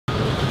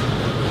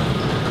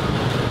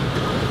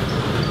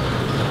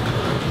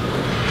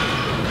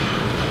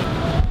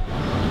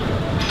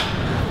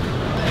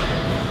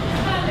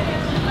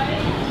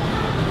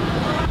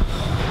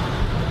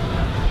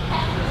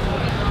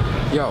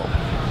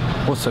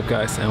What's up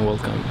guys, and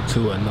welcome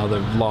to another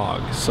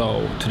vlog.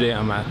 So today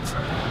I'm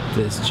at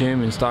this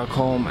gym in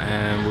Stockholm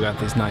and we got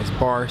these nice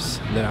bars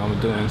that I'm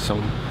doing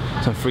some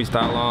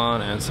freestyle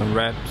on and some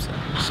reps.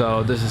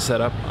 So this is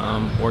setup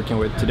I'm working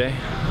with today.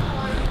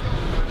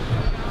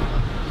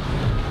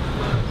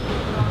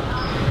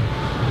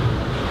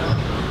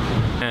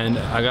 And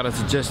I got a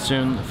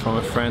suggestion from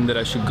a friend that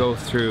I should go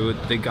through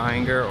the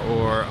Geinger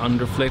or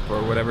underflip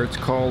or whatever it's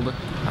called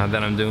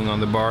that I'm doing on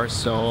the bars.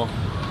 So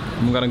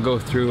I'm gonna go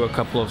through a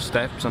couple of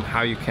steps on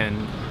how you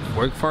can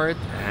work for it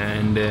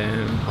and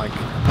like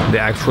the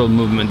actual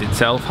movement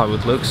itself, how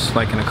it looks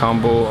like in a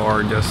combo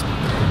or just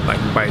like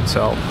by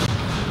itself.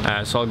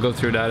 So I'll go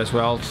through that as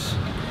well.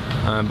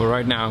 But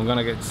right now I'm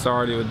gonna get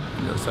started with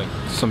just like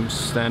some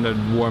standard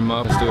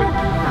warm-up. Let's do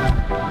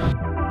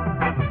it.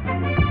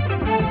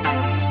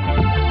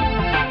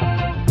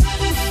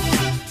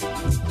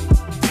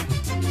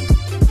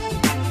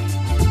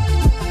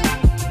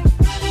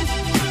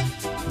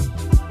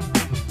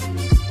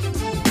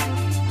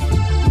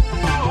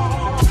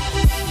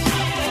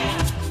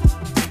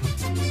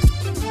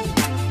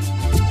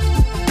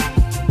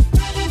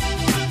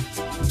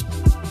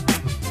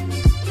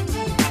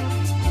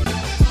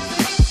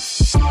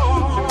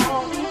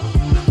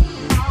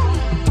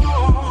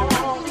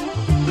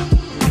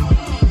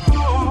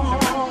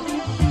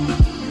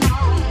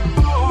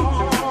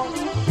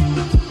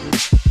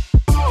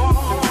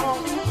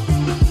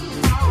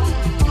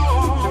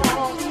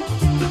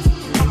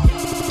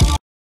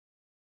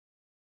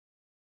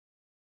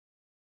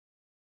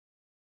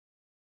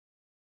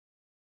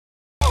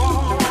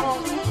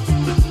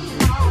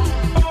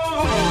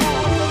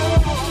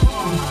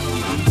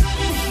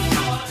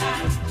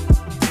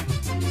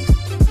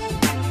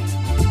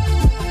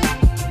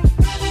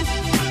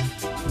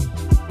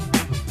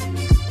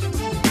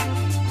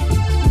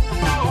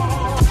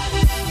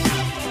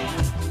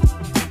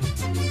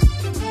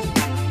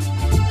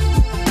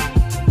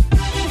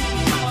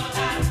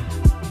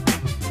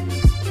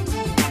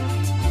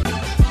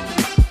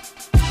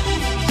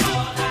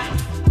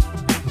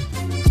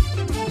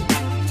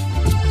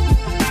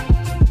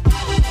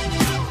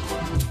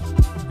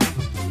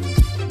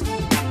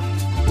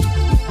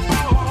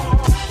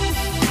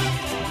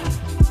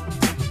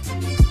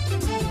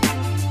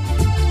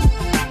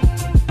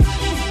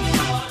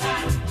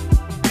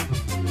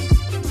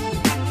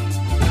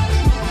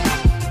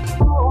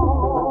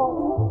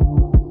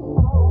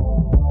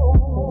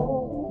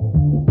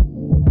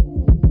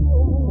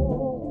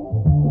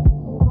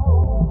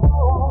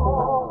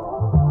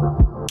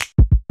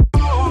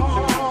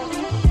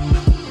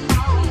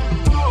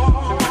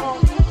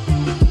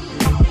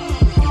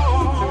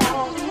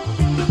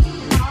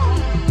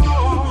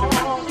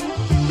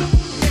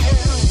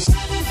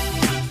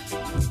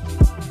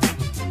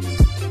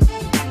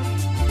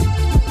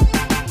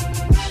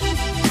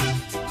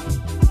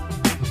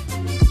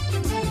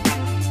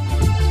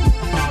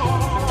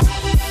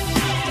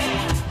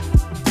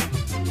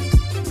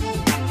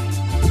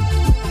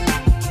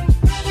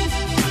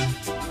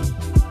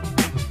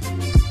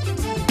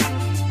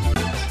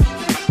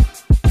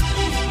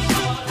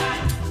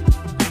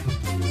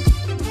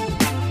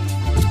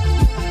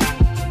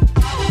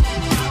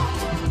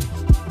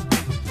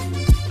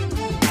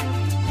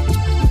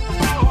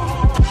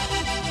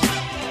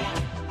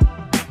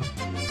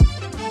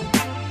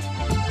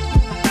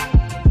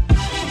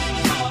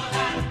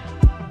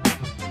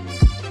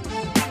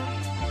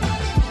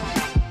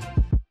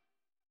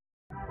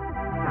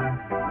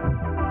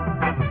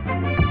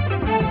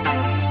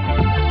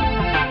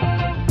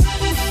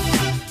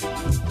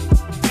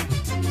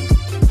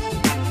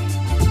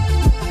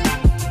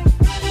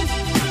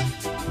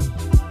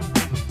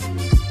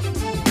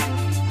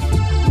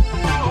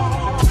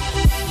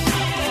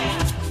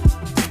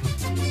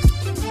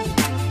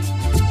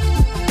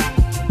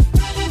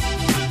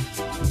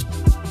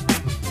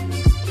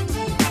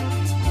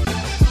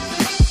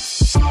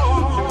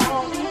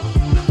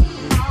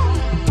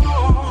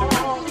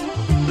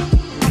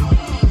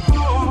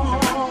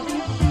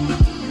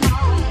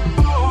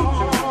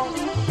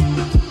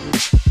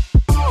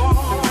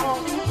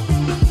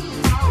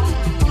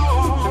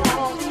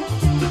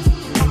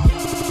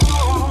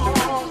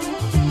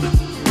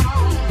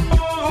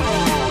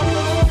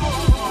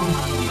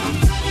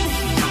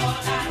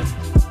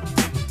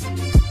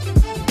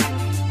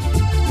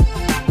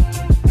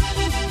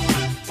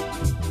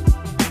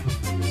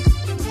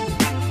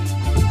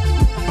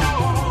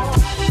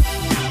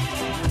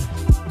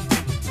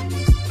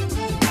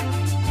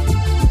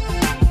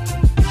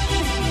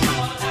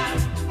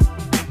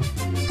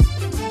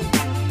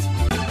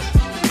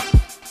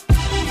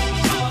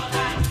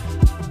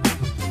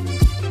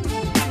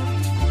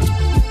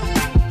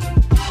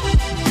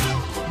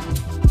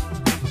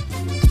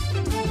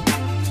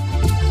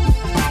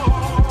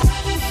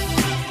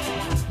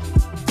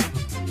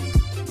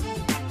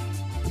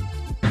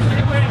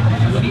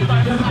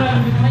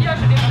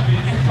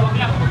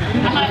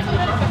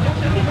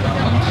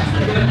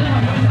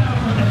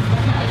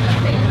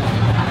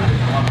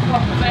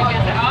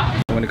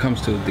 When it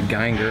comes to the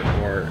Geinger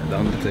or the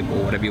underflip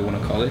or whatever you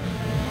want to call it,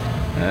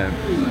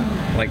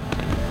 Like,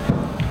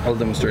 I'll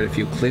demonstrate a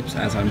few clips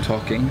as I'm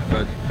talking,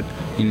 but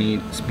you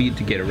need speed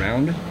to get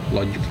around,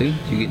 logically.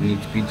 You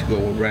need speed to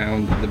go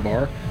around the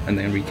bar and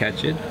then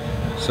recatch it.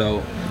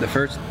 So the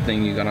first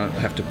thing you're gonna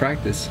have to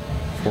practice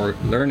for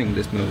learning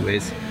this move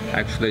is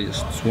actually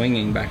just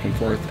swinging back and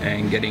forth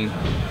and getting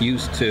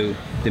used to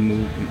the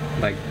move,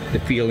 like the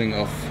feeling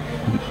of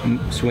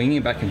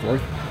swinging back and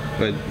forth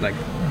with like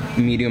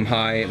medium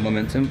high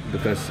momentum,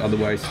 because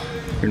otherwise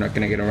you're not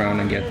gonna get around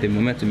and get the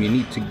momentum you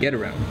need to get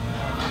around.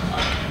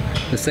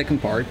 The second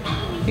part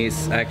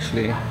is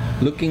actually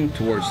looking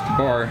towards the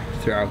bar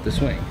throughout the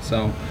swing.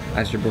 So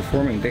as you're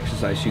performing the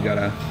exercise, you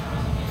gotta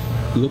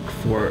look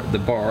for the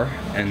bar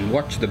and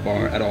watch the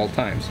bar at all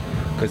times.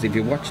 Because if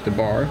you watch the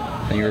bar,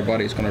 then your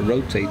body is gonna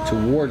rotate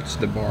towards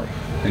the bar.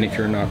 And if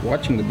you're not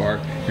watching the bar,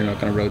 you're not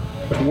gonna rotate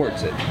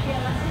towards it.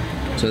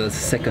 So that's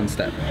the second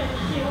step.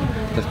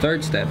 The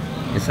third step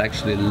is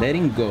actually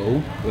letting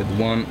go with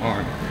one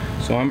arm.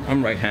 So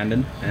I'm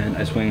right-handed and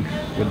I swing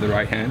with the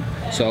right hand.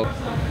 So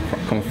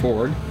come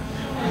forward.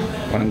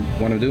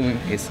 What I'm doing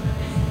is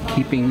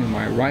keeping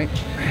my right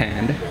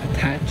hand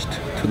attached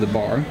to the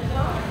bar.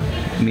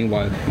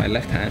 Meanwhile, my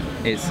left hand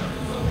is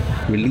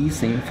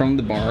releasing from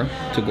the bar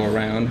to go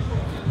around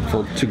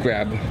to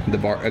grab the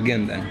bar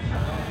again then.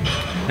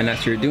 And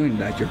as you're doing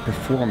that, you're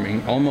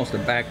performing almost a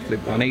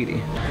backflip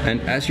 180.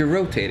 And as you're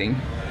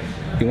rotating,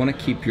 you want to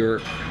keep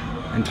your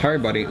entire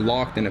body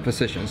locked in a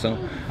position. So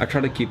I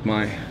try to keep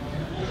my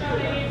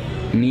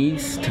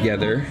knees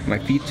together, my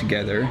feet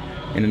together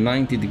in a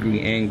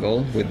 90-degree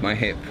angle with my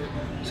hip.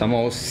 So I'm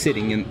always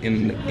sitting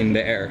in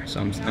the air. So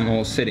I'm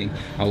always sitting.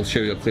 I will show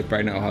you a clip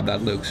right now how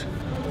that looks.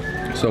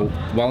 So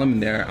while I'm in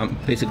there, I'm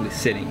basically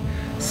sitting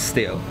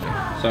still.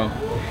 So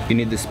you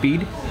need the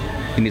speed,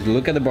 you need to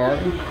look at the bar,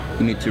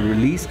 you need to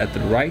release at the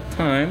right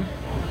time,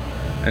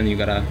 and you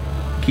gotta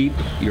keep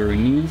your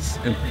knees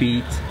and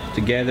feet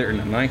together in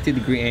a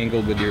 90-degree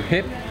angle with your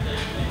hip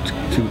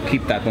to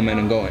keep that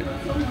momentum going.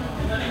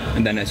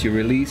 And then as you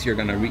release, you're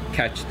gonna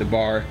catch the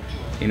bar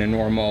in a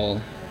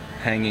normal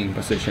hanging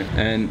position.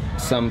 And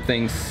some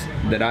things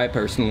that I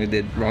personally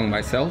did wrong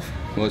myself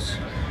was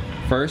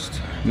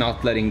first,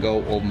 not letting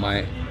go of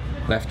my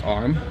left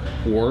arm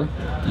or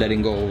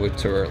letting go of it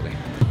too early.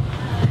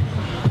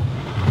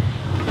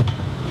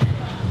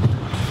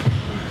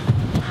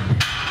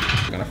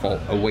 You're gonna fall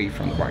away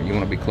from the bar. You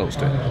wanna be close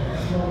to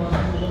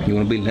it. You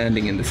wanna be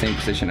landing in the same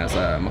position as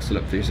a muscle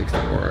up 360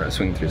 or a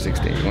swing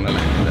 360. You wanna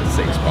land in that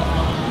same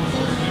spot.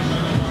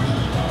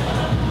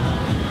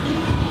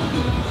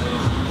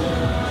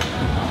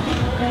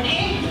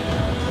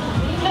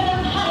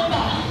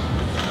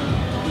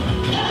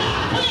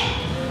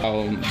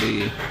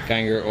 The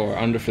Geinger or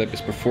underflip is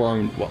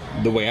performed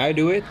the way I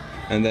do it,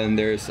 and then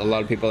there's a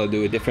lot of people that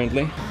do it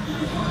differently.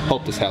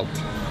 Hope this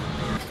helped.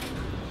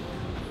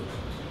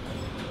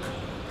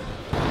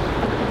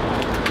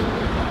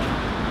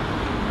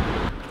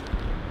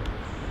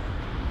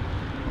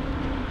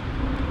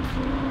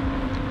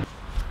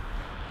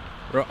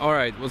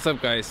 Alright, what's up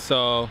guys?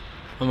 So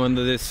I'm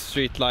under this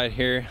street light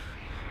here.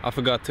 I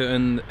forgot to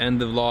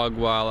end the vlog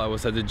while I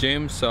was at the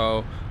gym,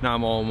 so now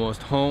I'm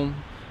almost home.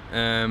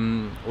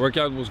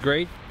 Workout was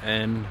great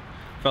and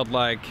felt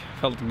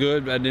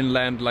good. I didn't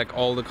land like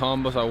all the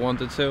combos I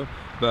wanted to,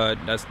 but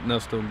that's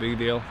still a big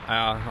deal.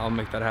 I'll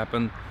make that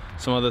happen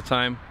some other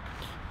time,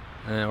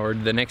 or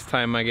the next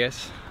time I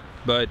guess.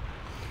 But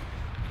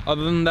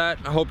other than that,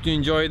 I hope you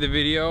enjoyed the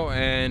video,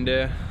 and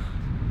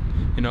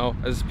you know,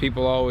 as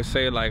people always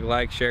say,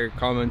 like, share,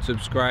 comment,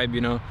 subscribe, you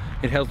know,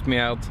 it helps me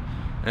out.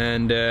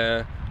 And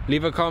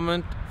leave a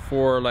comment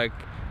for like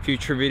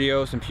future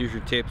videos and future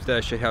tips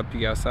that should help you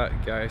guys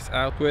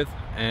out with.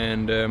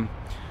 And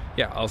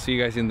yeah, I'll see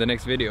you guys in the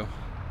next video.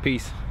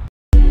 Peace.